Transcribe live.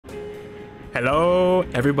Hello,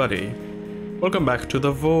 everybody. Welcome back to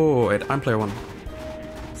The Void. I'm Player 1.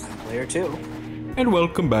 I'm Player 2. And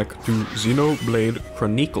welcome back to Xenoblade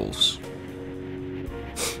Chronicles.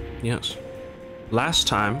 Yes. Last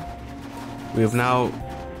time, we have now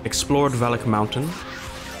explored Valak Mountain.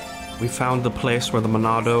 We found the place where the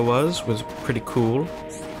Monado was pretty cool.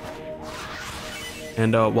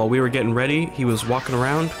 And while we were getting ready, he was walking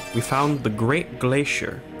around. We found the Great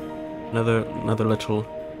Glacier. Another little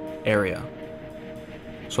area.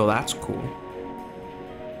 So that's cool.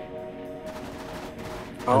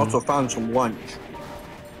 I also found some lunch.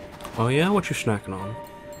 Oh yeah? What you snacking on?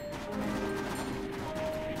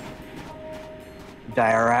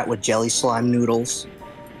 Dire with jelly slime noodles.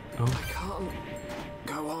 Oh. I can't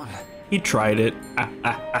go on. He tried it.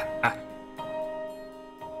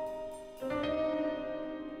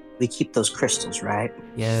 We keep those crystals, right?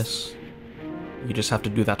 Yes. You just have to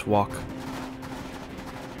do that to walk.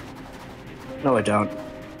 No, I don't.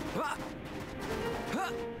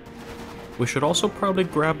 We should also probably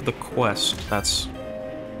grab the quest that's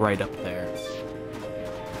right up there.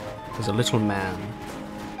 There's a little man.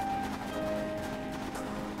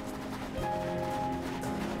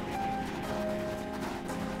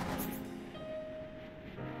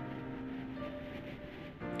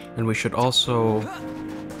 And we should also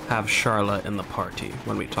have Charla in the party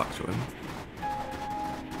when we talk to him.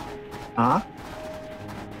 Huh?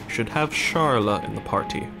 Should have Charla in the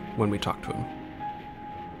party when we talk to him.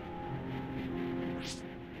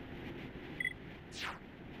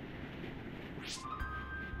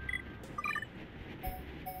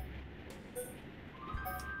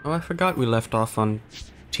 Oh, I forgot we left off on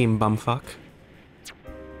Team Bumfuck.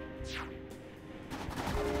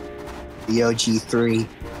 The OG3.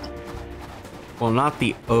 Well, not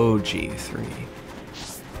the OG3.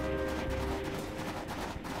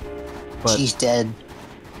 But She's dead.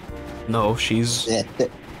 no, she's... That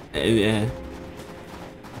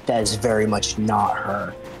is very much not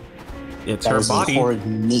her. It's That her is body. a horrid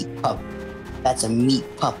meat puppet. That's a meat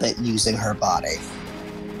puppet using her body.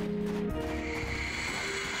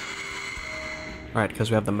 Right,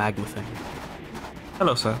 because we have the magma thing.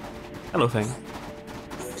 Hello, sir. Hello, thing.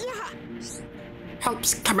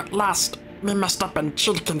 Help's come at last. Me messed up and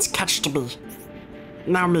Chilkin's catched me.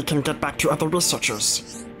 Now me can get back to other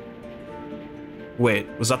researchers. Wait,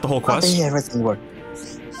 was that the whole I quest? think everything worked.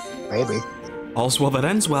 Maybe. All's well that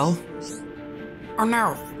ends well. Oh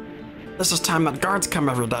no. This is time that guards come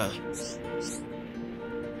every day.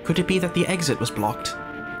 Could it be that the exit was blocked?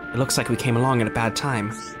 It looks like we came along at a bad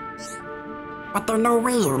time. But there's no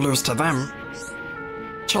way you lose to them.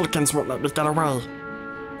 Chilkins won't let me get away.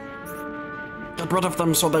 Get rid of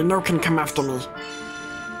them so they no can come after me.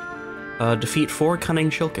 Defeat 4 cunning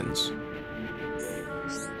Shulkins.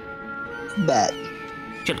 Bet.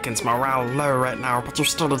 Chilkin's morale low right now, but you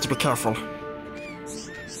still need to be careful.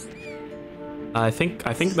 I think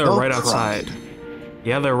they're Don't right cry. outside.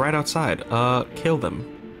 Yeah, they're right outside. Kill them.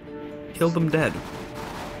 Kill them dead.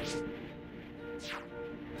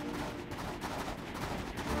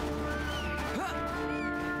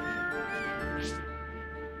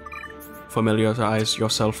 Familiarize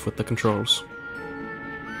yourself with the controls.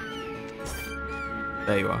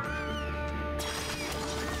 There you are.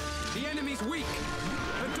 The enemy's weak,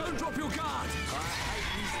 but don't drop your guard. I hate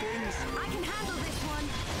these things. I can handle this one.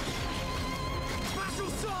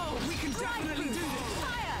 Battle soul, we can definitely do this.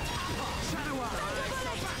 Fire! Shadow Arrow.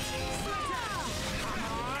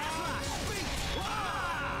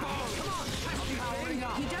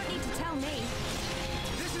 You don't need to tell me.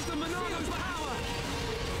 This is the Monado's power.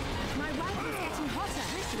 My rival's getting hotter.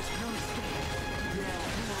 This is no escape. Yeah,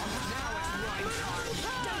 now it's right.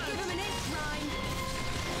 Don't give him an inch, Rhyme.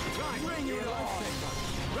 Right, bring your lifesaver.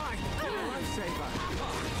 Right, get a lifesaver.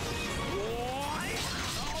 What?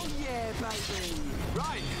 Oh yeah, baby.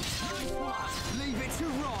 Right. Nice one. Leave it to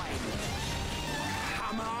right.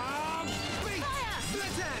 Hammer. Beat.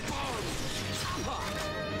 Split it. Boom.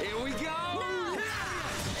 Here we go.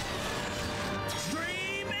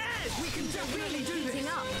 Stream edge. We can definitely do this. Heating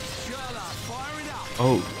up. Sherlock, fire it up.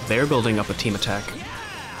 Oh, they're building up a team attack. Yeah.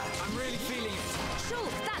 I'm really feeling it.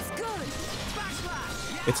 Shulk, that's good.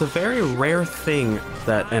 Backslash. It's a very rare thing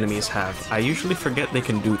that enemies have. I usually forget they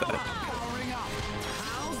can do that. Powering up.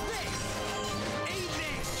 How's this? Eat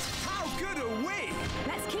this. How good are we?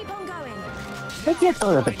 Let's keep on going. They can't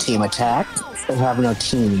build up a team attack. They have no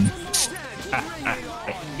team.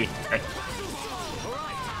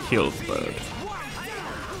 Killed bird.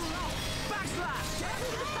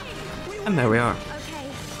 And there we are.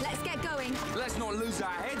 Okay, let's get going. Let's not lose our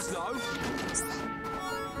heads though.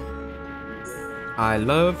 I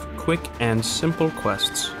love quick and simple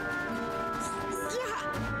quests.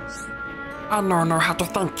 I don't know how to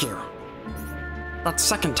thank you. That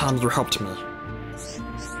second time you helped me.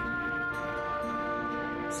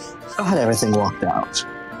 Glad everything worked out.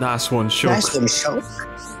 Nice one, Shulk. Nice one, Shulk.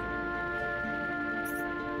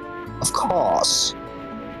 Of course.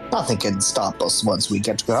 Nothing can stop us once we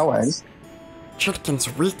get going.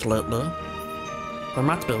 Chilkin's weak lately. There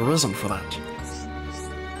might be a reason for that.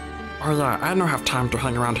 Oh yeah, I don't have time to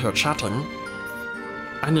hang around here chatting.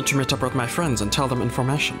 I need to meet up with my friends and tell them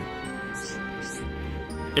information.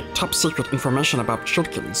 It's top secret information about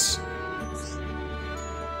Shulkins.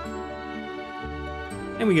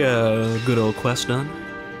 And we got a good old quest done.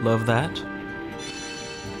 Love that.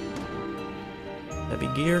 Heavy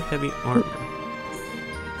gear, heavy armor.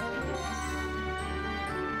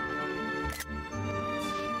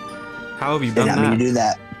 How have you done Did not mean that? to do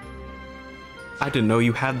that. I didn't know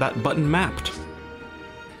you had that button mapped.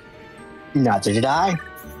 Neither did I.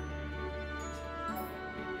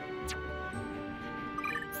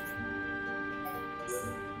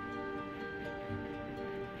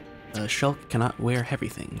 Shulk cannot wear heavy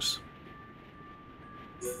things.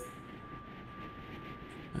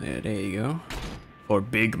 There you go. For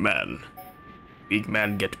big man. Big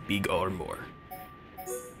man get big armor.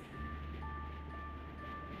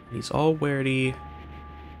 He's all wearing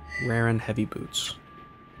rare and heavy boots.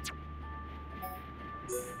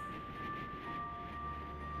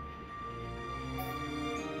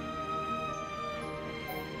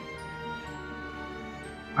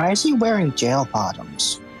 Why is he wearing jail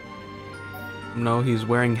bottoms? No, he's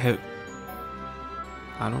wearing I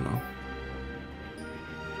don't know.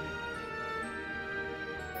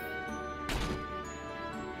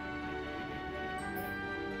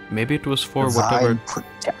 Maybe it was for whatever.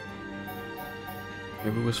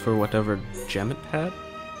 Maybe it was for whatever gem it had.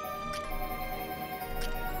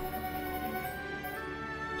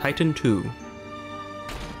 Titan 2.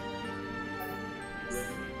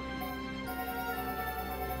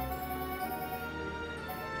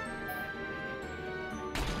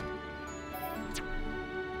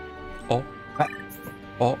 Oh.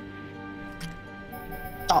 Oh.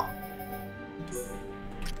 Oh.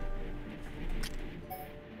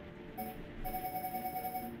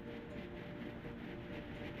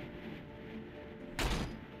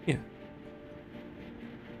 Yeah.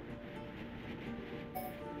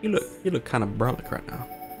 You look kind of brolic right now.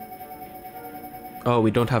 Oh,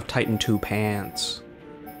 we don't have Titan 2 pants.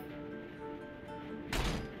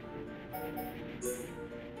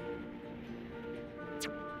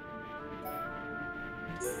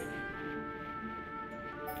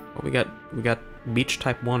 Well, we got Beach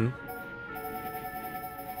Type 1.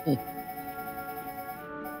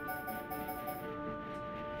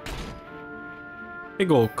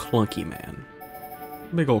 Big ol' clunky man.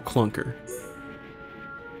 Big ol' clunker.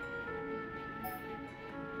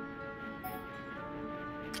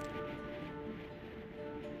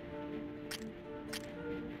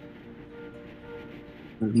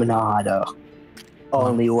 Monado.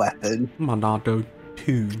 Only weapon. Monado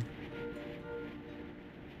 2.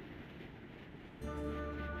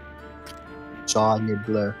 Jaw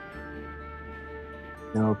nibbler.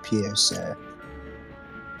 No piercer.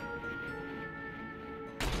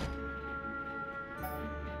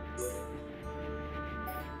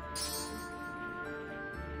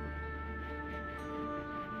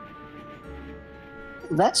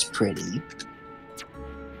 That's pretty.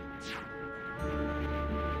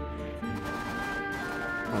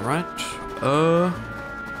 Alright.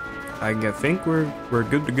 I think we're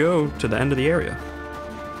good to go to the end of the area.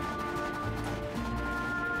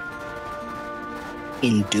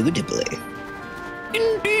 Indubitably.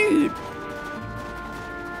 Indeed.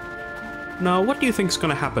 Now, what do you think's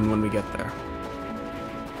gonna happen when we get there?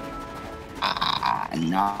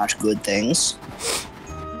 Not good things.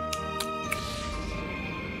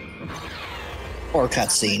 Or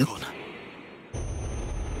cutscene.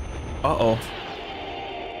 Uh-oh.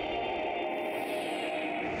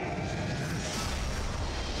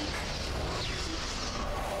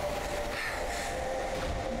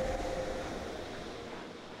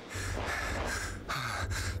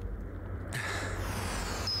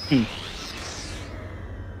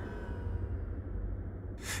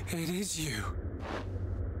 It is you.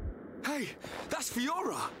 Hey, that's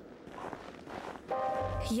Fiora.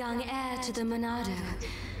 Young heir to the Monado.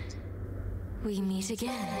 We meet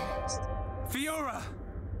again. Fiora!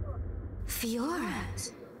 Fiora.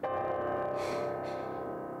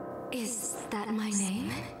 Is that my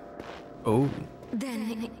name? Oh.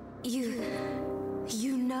 Then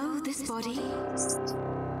you know this body?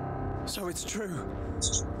 So it's true.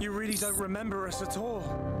 You really don't remember us at all.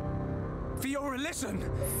 For your religion.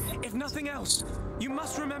 If nothing else, you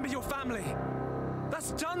must remember your family.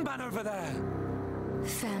 That's Dunban over there.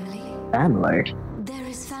 Family. Family. There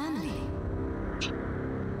is family.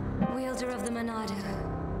 Wielder of the Monado.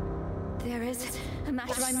 There is a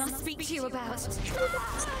matter I must speak to you about.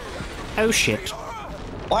 Oh shit.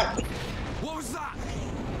 What? What was that?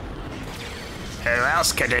 Who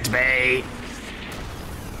else could it be?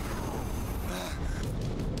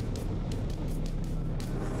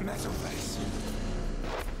 Metal face.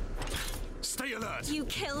 Stay alert. You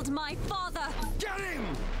killed my father. Get him!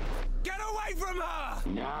 Get away from her!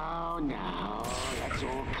 Now, let's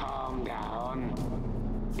all calm down.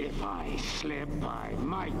 If I slip, I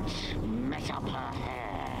might mess up her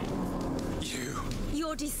hair.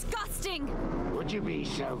 You're disgusting. Would you be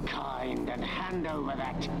so kind and hand over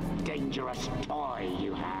that dangerous toy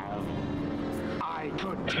you have? I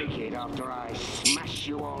could take it after I smash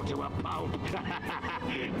you all to a pulp.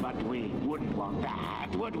 But we wouldn't want that,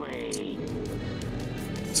 would we?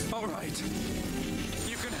 All right.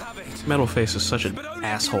 You can have it. Metal Face is such an But only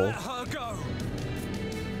asshole. if you let her go.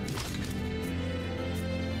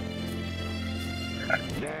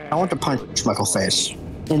 I want to punch Michael Face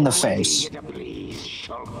in the face. Please,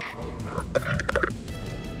 Shulk.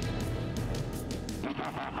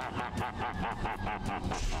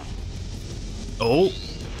 Oh.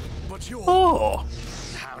 But you're... Oh.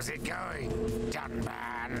 How's it going,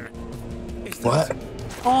 Dunban? What?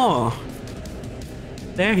 Oh.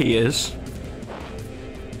 There he is.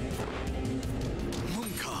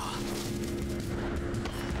 Munkar.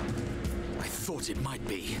 I thought it might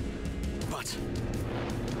be, but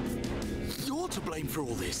you're to blame for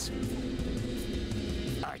all this.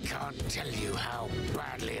 I can't tell you how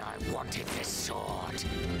badly I wanted this sword.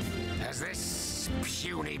 Has this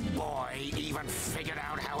puny boy even figured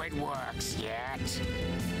out how it works yet?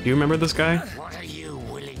 Do you remember this guy? What are you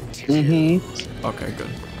willing to do? Okay, good.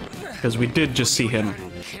 Because we did just see him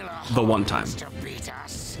Kill the one time. to beat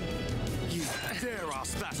us? You dare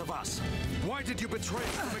ask that of us? Why did you betray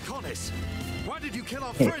us to Mechonis? Why did you kill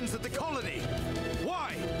our friends at the colony?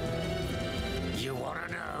 Why? You want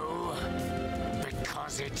to know?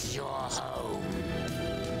 Because it's your home.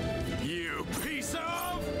 You piece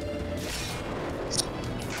of...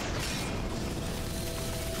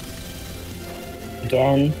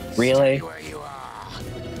 Again? Really? Stay where you are.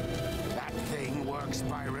 That thing works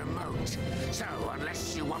by remote. So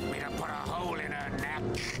unless you want me to put a hole in her neck.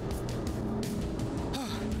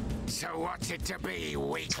 So what's it to be,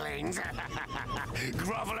 weaklings?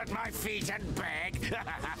 Grovel at my feet and beg?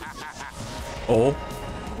 Oh.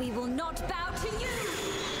 We will not bow to you.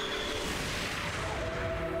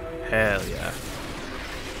 Hell yeah.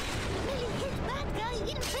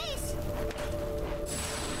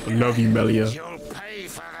 Love you, Melia. You'll pay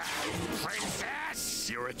for that, princess!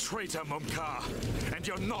 You're a traitor, Munkar, and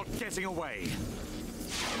you're not getting away.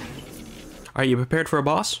 Are you prepared for a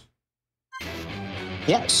boss?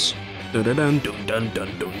 Yes. Dun-dun-dun,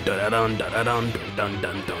 dun-dun-dun, dun-dun-dun, dun-dun-dun,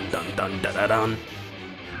 dun-dun-dun, dun-dun-dun, dun-dun-dun.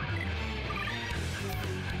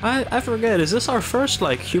 I forget, is this our first,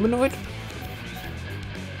 like, humanoid?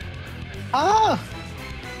 Ah!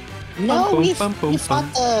 No, we fought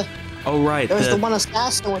the... Oh, right, There was the one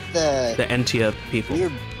assassin with the Entia people.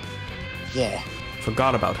 weird... Yeah.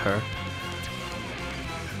 Forgot about her.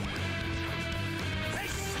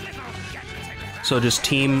 So just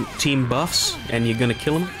team buffs, and you're gonna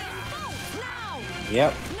kill him?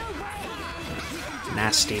 Yep.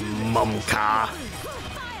 Nasty Mumka.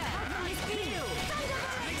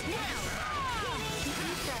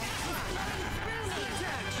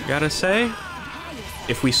 Gotta say,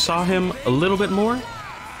 if we saw him a little bit more,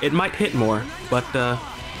 it might hit more, but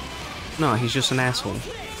no, he's just an asshole.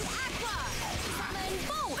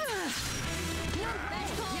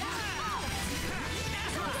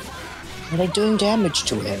 Are they doing damage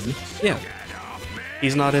to him? Yeah.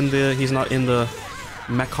 He's not in the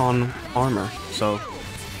Mechon armor, so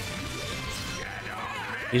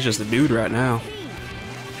he's just a dude right now.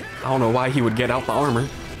 I don't know why he would get out the armor.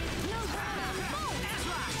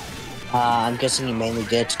 I'm guessing he mainly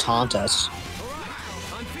did it to taunt us.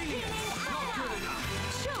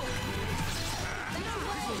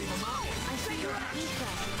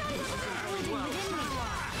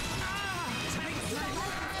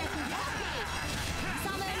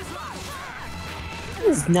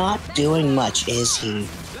 He's not doing much, is he?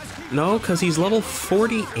 No, because he's level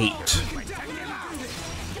 48.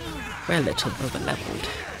 We're a little over-leveled.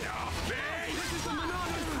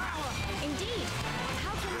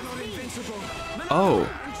 Oh.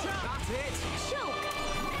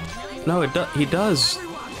 No, he does.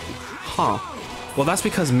 Huh. Well, that's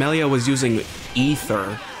because Melia was using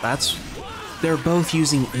ether. That's They're both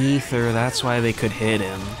using ether, that's why they could hit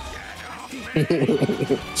him.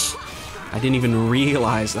 I didn't even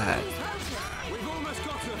realize that.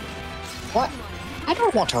 What? I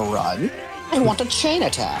don't want to run. I want a chain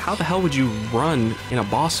attack. How the hell would you run in a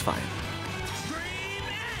boss fight?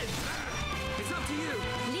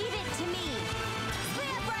 Leave it to me.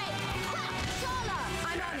 Spear break. Ha! Shala.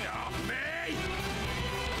 I'm on it.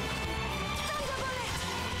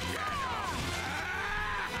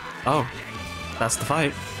 Oh, that's the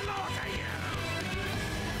fight.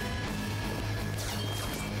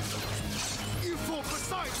 You fought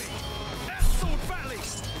beside me! At Sword Valley!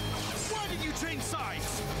 Why did you change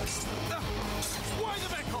sides? Why the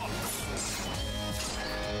Mechon?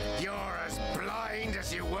 You're as blind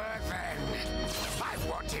as you were then. I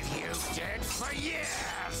wanted you dead for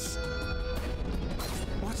years.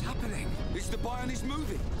 What's happening? Is the Bionis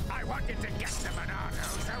moving? I wanted to get to Monado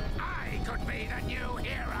so I could be the new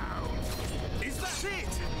hero. Is that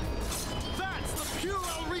it? That's the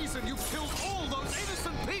puerile reason you killed all those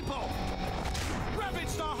innocent people!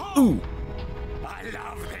 Ravaged our home! Ooh. I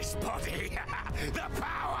love this body. The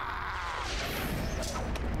power!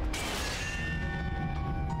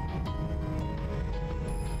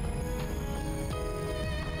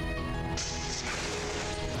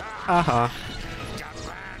 Haha.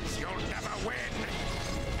 Dumbass, you'll never win.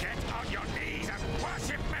 Get on your knees and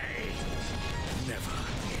worship me. Never.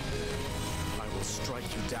 I will strike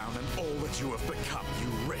you down and all that you have become, you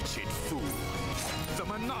wretched fool. The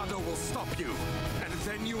Monado will stop you, and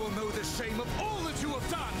then you will know the shame of all that you have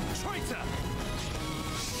done, traitor!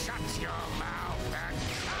 Shut your mouth and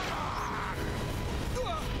come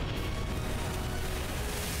on!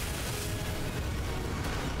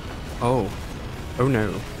 Oh. Oh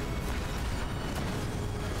no.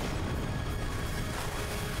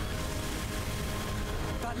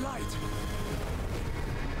 That light!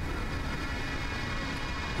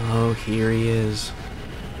 Oh, here he is.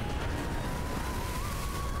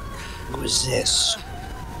 Who is this?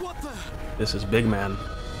 What the? This is Big Man.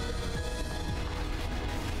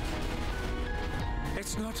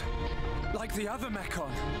 It's not like the other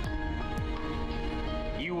Mechon.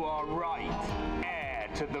 You are right, heir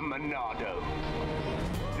to the Monado.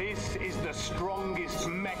 This is the strongest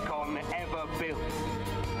Mechon ever built.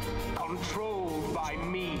 Controlled by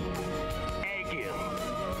me, Egil,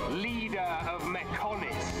 leader of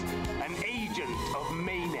Mechonis, an agent of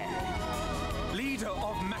Mayneth. Leader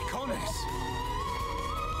of Mechonis.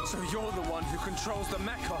 So you're the one who controls the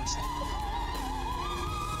Mechon.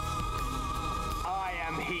 I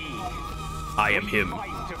am he. I am We him.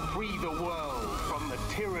 fight to free the world from the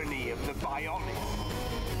tyranny of the Bionis.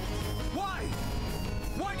 Why?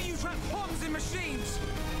 Why do you trap pawns in machines?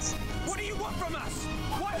 What do you want from us?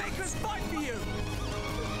 Why make us fight for you?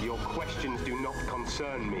 Your questions do not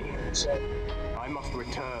concern me. I must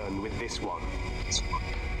return with this one.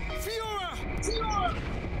 Fiora! Fiora!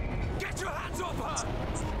 Get your hands off her!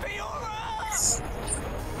 Fiora!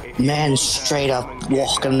 If you Man want to straight up come and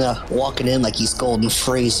get walking in like he's Golden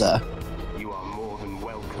Frieza. her, you are more than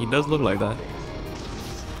welcome. He does look like that.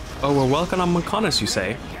 Oh, we're welcome on Mechonis, you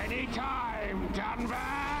say? Anytime,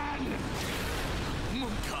 Dunvan!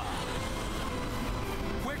 Munka!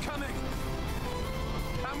 We're coming!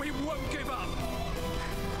 And we won't give up!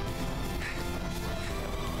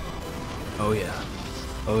 Oh yeah.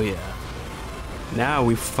 Oh yeah. Now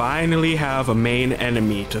we finally have a main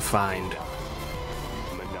enemy to find.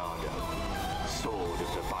 Monado, sword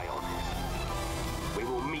of the Bionis. We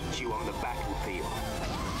will meet you on the battlefield.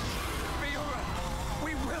 Fiora!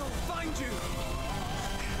 We will find you!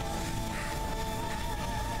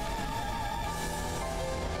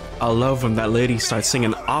 I love when that lady starts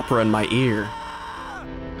singing opera in my ear.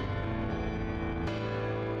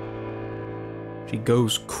 She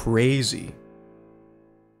goes crazy.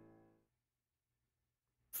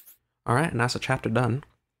 Alright, and that's a chapter done.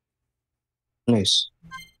 Nice.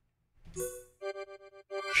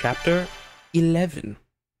 Chapter 11.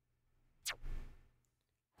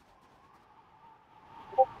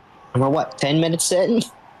 And we're what, 10 minutes in?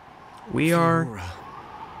 We are...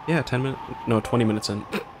 Yeah, 10 minutes... No, 20 minutes in.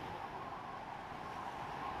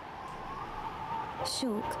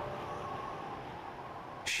 Shulk.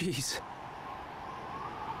 Jeez.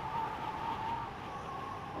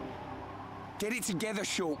 Get it together,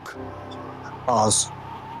 Shulk. Pause.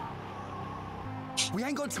 We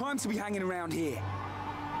ain't got time to be hanging around here.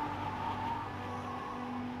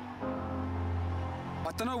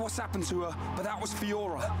 I don't know what's happened to her, but that was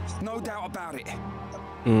Fiora. No doubt about it.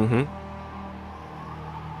 Mm-hmm.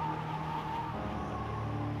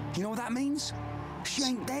 You know what that means? She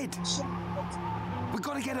ain't dead. We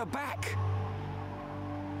gotta get her back.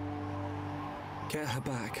 Get her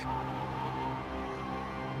back.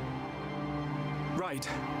 Right.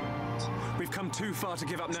 We've come too far to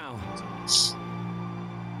give up now.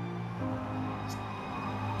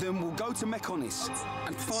 Then we'll go to Mechonis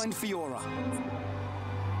and find Fiora.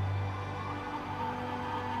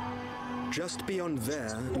 Just beyond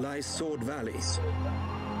there lies Sword Valley.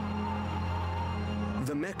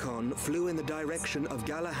 The Mechon flew in the direction of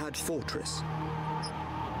Galahad Fortress.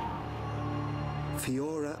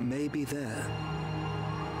 Fiora may be there.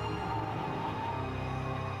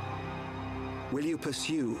 Will you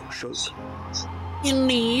pursue, Shulk?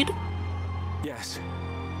 Indeed. Yes.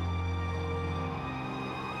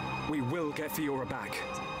 We will get Fiora back.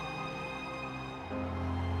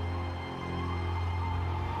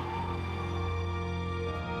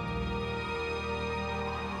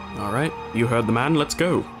 All right, you heard the man. Let's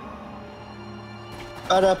go.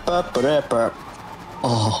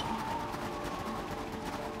 Oh.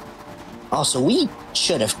 Also, we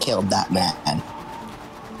should have killed that man.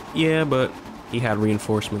 Yeah, but he had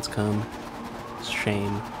reinforcements come. It's a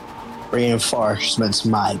shame. Reinforcements,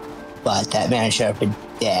 my butt. That man should have been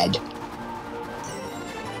dead.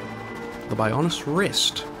 The Bionis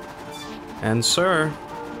wrist. And sir,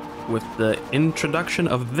 with the introduction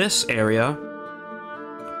of this area,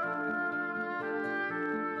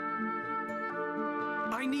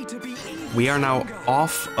 we are now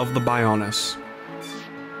off of the Bionis.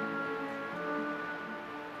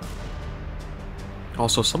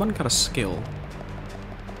 Also, someone got a skill.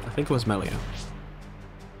 I think it was Melia.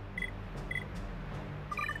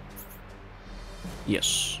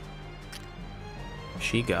 Yes.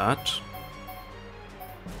 She got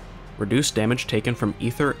reduced damage taken from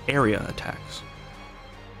ether area attacks.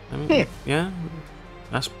 I mean, yeah,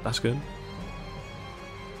 that's good.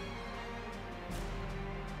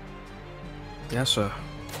 Yes, sir.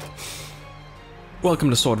 Welcome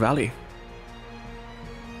to Sword Valley.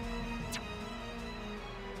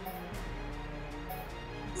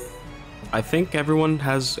 I think everyone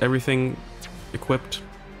has everything equipped.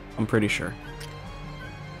 I'm pretty sure.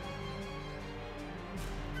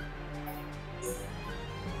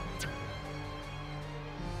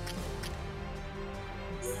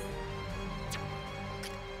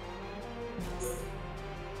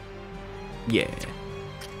 Yeah.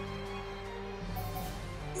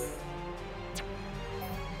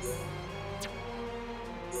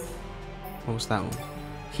 What was that one?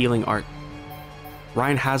 Healing art.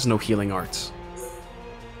 Ryan has no healing arts.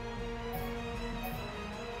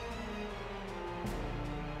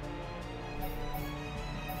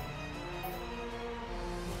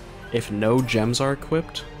 If no gems are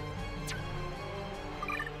equipped,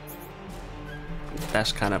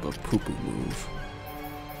 that's kind of a poo-poo move.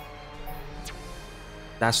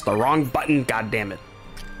 That's the wrong button, goddammit.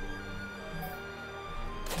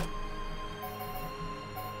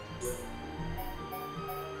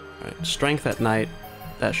 Alright, strength at night.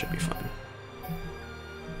 That should be fine.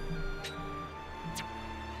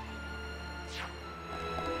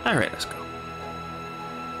 Alright, let's go.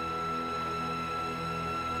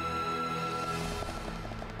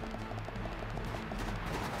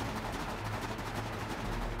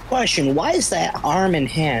 Question, why is that arm and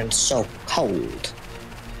hand so cold?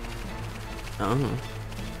 I don't know.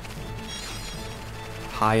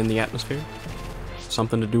 High in the atmosphere?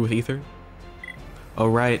 Something to do with ether? Oh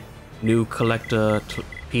right, new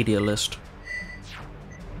collectopedia list.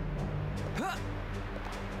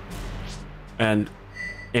 And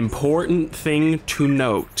important thing to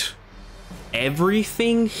note,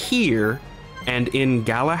 everything here and in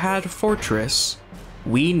Galahad Fortress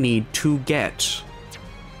we need to get.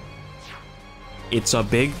 It's a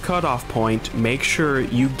big cutoff point. Make sure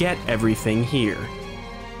you get everything here.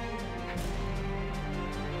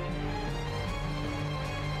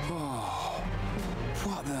 Oh,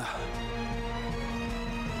 what the?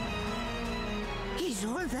 Is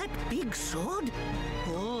all that big sword?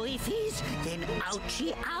 Oh, if is, then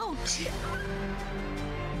ouchie ouch.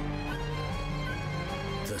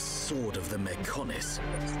 The sword of the Mechonis.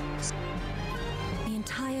 The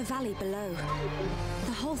entire valley below.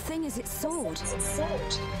 The whole thing is its sword.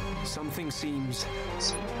 Something seems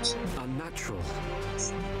unnatural.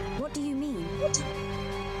 What do you mean?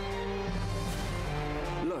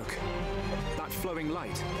 Look, that flowing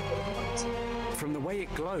light. From the way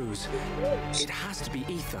it glows, it has to be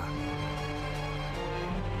ether.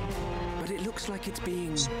 But it looks like it's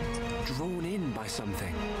being drawn in by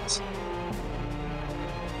something.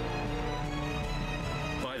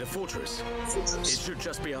 By the fortress. It should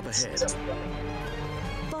just be up ahead.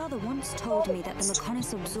 Father once told me that the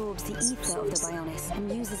Mechonis absorbs the ether of the Bionis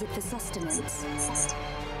and uses it for sustenance.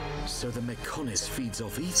 So the Mechonis feeds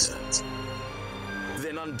off ether?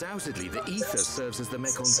 undoubtedly the ether serves as the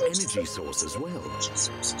Mekon's energy source as well.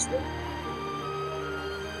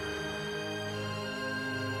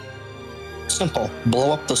 Simple.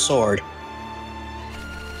 Blow up the sword.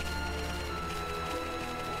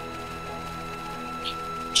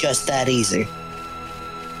 Just that easy.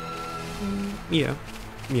 Yeah.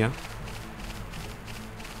 Yeah.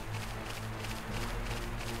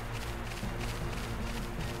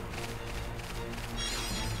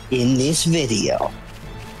 In this video,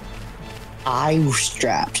 I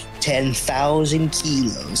strapped 10,000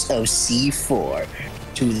 kilos of C4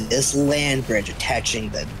 to this land bridge attaching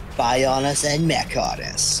the Bionis and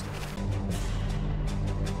Mechonis.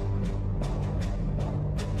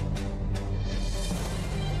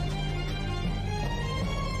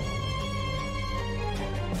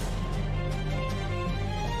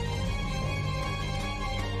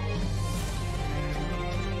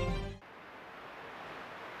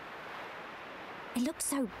 It looks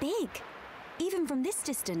so big, even from this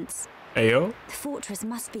distance. Ayo? The fortress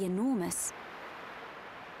must be enormous.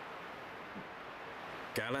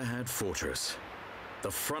 Galahad Fortress, the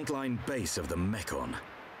frontline base of the Mechon.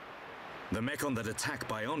 The Mechon that attack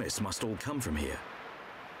Bionis must all come from here.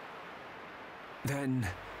 Then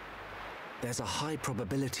there's a high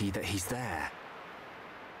probability that he's there.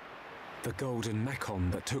 The golden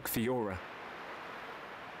Mechon that took Fiora.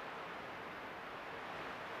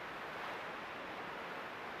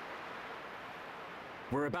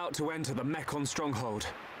 We're about to enter the Mechon stronghold.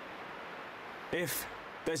 If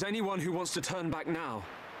there's anyone who wants to turn back now.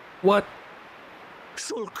 What?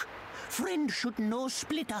 Shulk, friend should no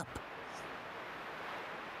split up.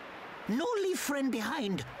 No leave friend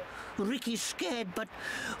behind. Ricky's scared, but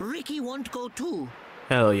Ricky won't go too.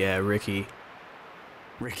 Hell yeah, Ricky.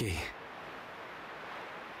 Ricky.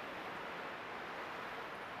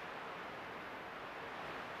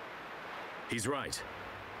 He's right.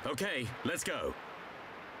 Okay, let's go.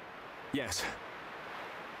 Yes.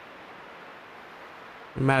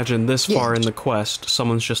 Imagine this far in the quest,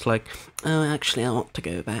 someone's just like, oh, actually, I want to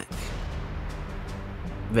go back.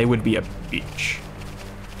 They would be a bitch.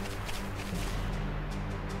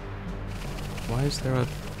 Why is there a...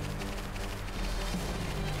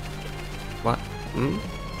 What? Hmm?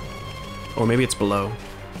 Or maybe it's below.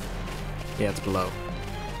 Yeah, it's below.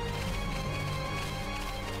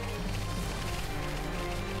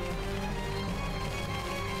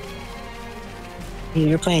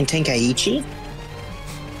 You're playing Tenkaichi?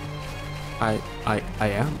 I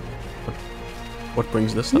am. What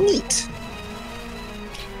brings this up? Neat.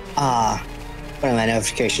 One of my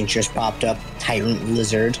notifications just popped up. Tyrant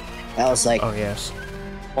Lizard. I was like, oh yes.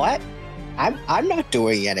 What? I'm not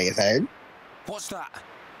doing anything. What's that?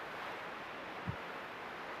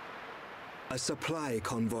 A supply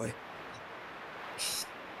convoy.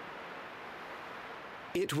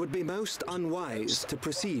 It would be most unwise to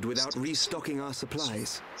proceed without restocking our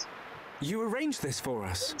supplies. You arranged this for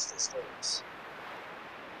us.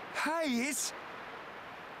 Hey, it's...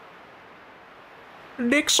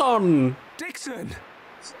 Dixon! Dixon!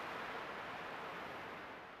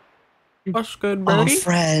 What's good, birdie? Oh,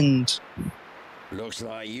 friend. Looks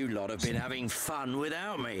like you lot have been having fun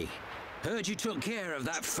without me. Heard you took care of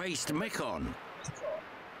that faced Mechon.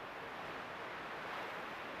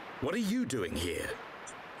 What are you doing here?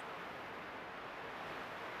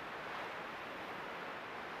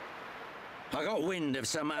 I got wind of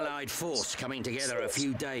some allied force coming together a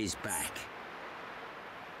few days back.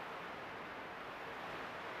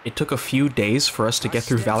 It took a few days for us to get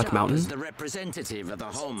through Valak Mountain. As the representative of the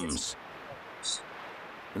Homs.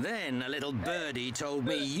 Then a little birdie told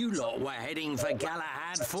me you lot were heading for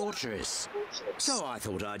Galahad Fortress. So I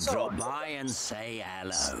thought I'd drop by and say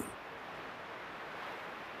hello.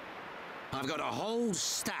 I've got a whole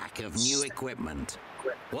stack of new equipment.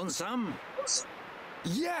 Want some?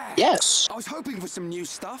 Yeah! Yes. I was hoping for some new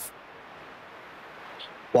stuff.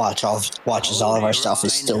 Watch, all of our stuff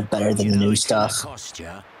is still better than the new stuff.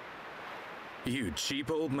 You cheap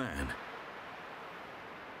old man.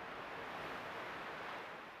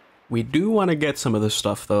 We do want to get some of this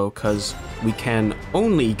stuff though, because we can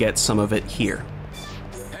only get some of it here.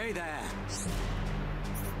 Hey there.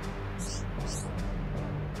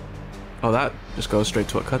 Oh, that just goes straight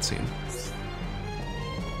to a cutscene.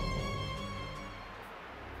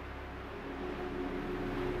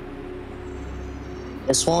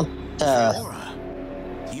 This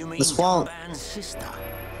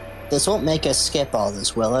won't make us skip all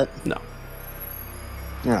this, will it? No.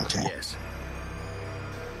 Okay. Yes.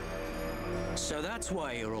 So that's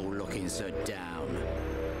why you're all looking so down.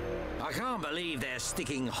 I can't believe they're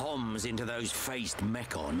sticking Homs into those faced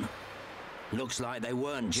Mechon. Looks like they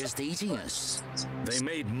weren't just eating us. They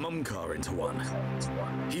made Mumkar into one.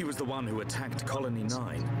 He was the one who attacked Colony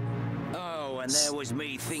 9. Oh, and there was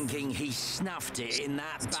me thinking he snuffed it in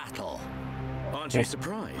that battle. Aren't you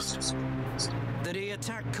surprised? Did he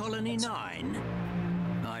attack Colony 9?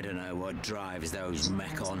 I don't know what drives those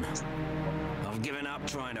Mechon. I've given up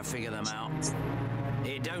trying to figure them out.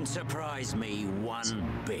 It don't surprise me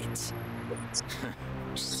one bit.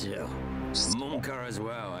 Still, Mumkar as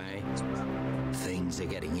well, eh? Things are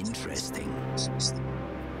getting interesting.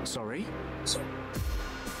 Sorry?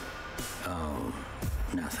 Oh,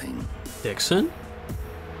 nothing. Dixon?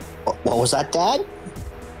 What was that, Dad?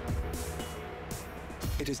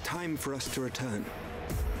 It is time for us to return.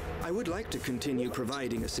 I would like to continue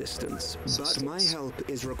providing assistance, but my help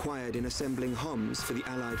is required in assembling HOMs for the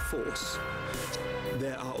Allied force.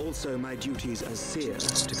 There are also my duties as seer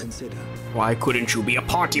to consider. Why couldn't you be a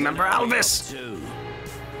party member, Alvis?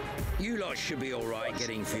 You lot should be alright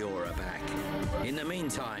getting Fiora back. In the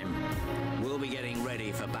meantime, we'll be getting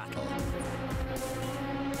ready for battle.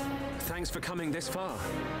 Thanks for coming this far.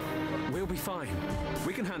 We'll be fine.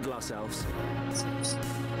 We can handle ourselves.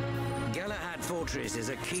 Galahad Fortress is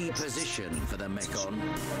a key position for the Mechon.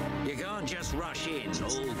 You can't just rush in,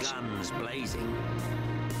 all guns blazing.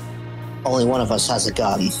 Only one of us has a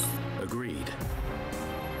gun. Agreed.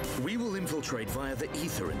 We will infiltrate via the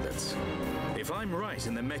ether inlets. If I'm right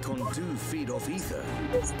and the Mechon do feed off ether,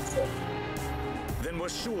 then we're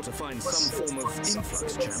sure to find some form of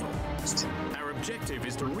influx channel. Our objective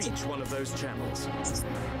is to reach one of those channels.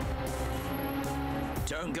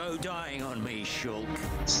 Don't go dying on me, Shulk.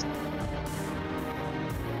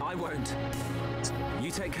 I won't.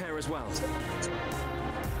 You take care as well.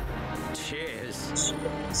 Cheers.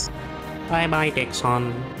 Bye-bye,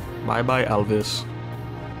 Dixon. Bye-bye, Alvis.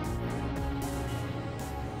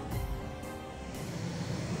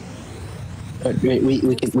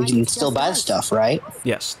 We can still buy stuff, right?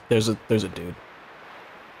 Yes, there's a dude.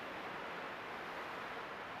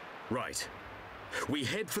 Right. We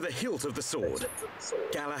head for the hilt of the sword.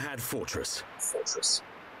 Galahad Fortress.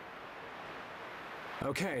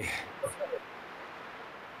 Okay.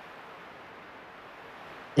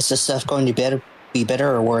 Is this stuff going to be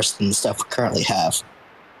better or worse than the stuff we currently have?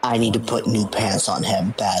 I need to put new pants on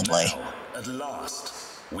him badly. Now, at last,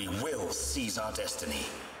 we will seize our destiny.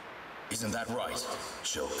 Isn't that right,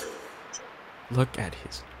 Shulk? Look at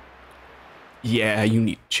his... Yeah, you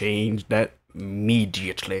need to change that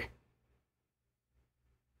immediately.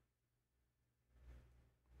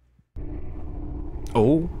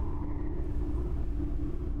 Oh.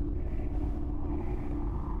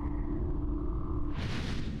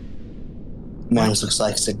 Man's looks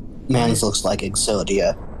like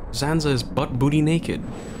Exodia. Zanza is butt booty naked.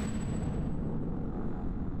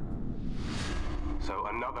 So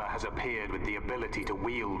another has appeared with the ability to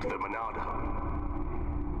wield the Monado.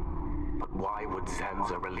 But why would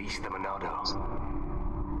Zanza release the Monado?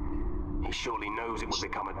 He surely knows it would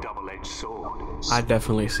become a double-edged sword. I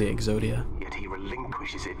definitely see Exodia. Yet he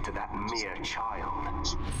relinquishes it to that mere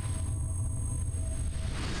child.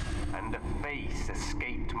 And the face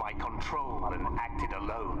escaped my control and acted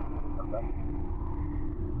alone.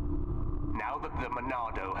 Now that the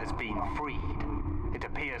Monado has been freed, it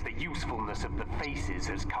appears the usefulness of the faces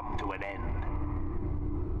has come to an end.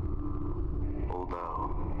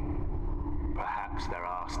 Although, perhaps there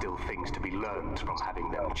are still things to be learned from having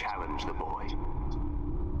them challenge the boy.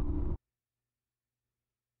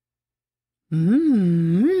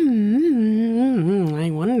 I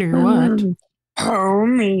wonder what.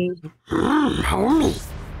 Homie. Homie.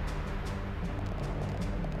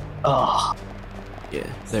 Oh. Yeah,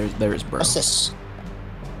 there's bro. What's this?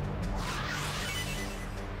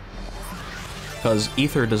 Because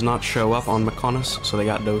ether does not show up on Mechonis, so they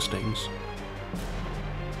got those things.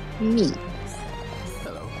 Neat.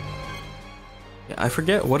 Hello. Yeah, I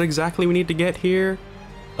forget what exactly we need to get here.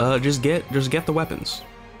 Just get the weapons.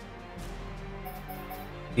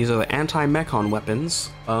 These are the anti-Mechon weapons.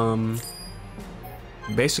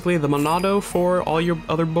 Basically the Monado for all your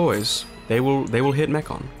other boys. They will hit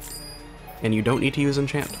Mechon. And you don't need to use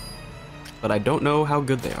enchant. But I don't know how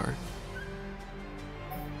good they are.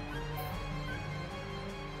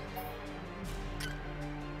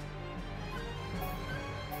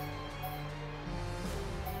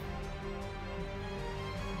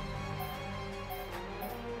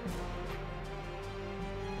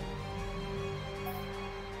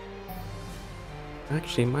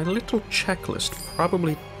 Actually, my little checklist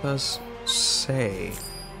probably does say...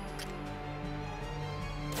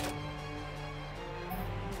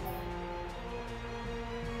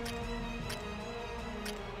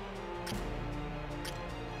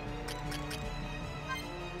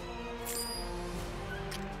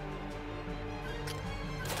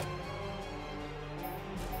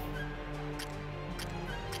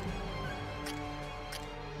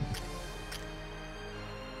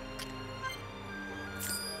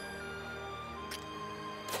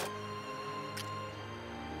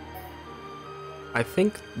 I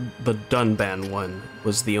think the Dunban one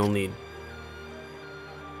was the only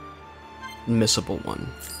missable one,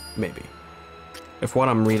 maybe. If what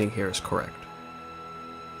I'm reading here is correct.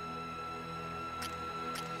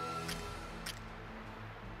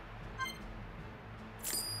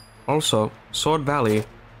 Also, Sword Valley,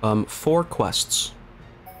 4 quests.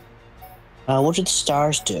 What did the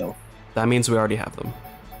stars do? That means we already have them.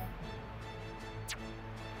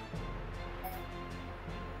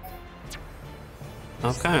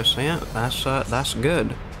 Okay, so yeah, that's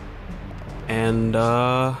good. And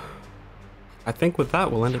I think with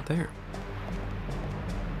that we'll end it there.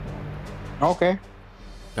 Okay.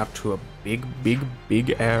 Got to a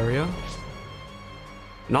big area.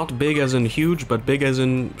 Not big as in huge, but big as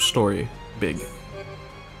in story big.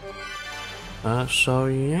 So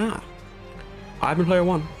yeah. I've been Player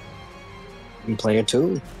 1. And Player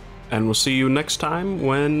 2. And we'll see you next time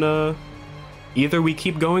when either we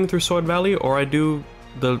keep going through Sword Valley or I do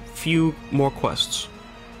the few more quests.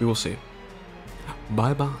 We will see.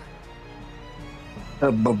 Bye-bye.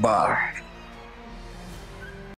 Bye-bye.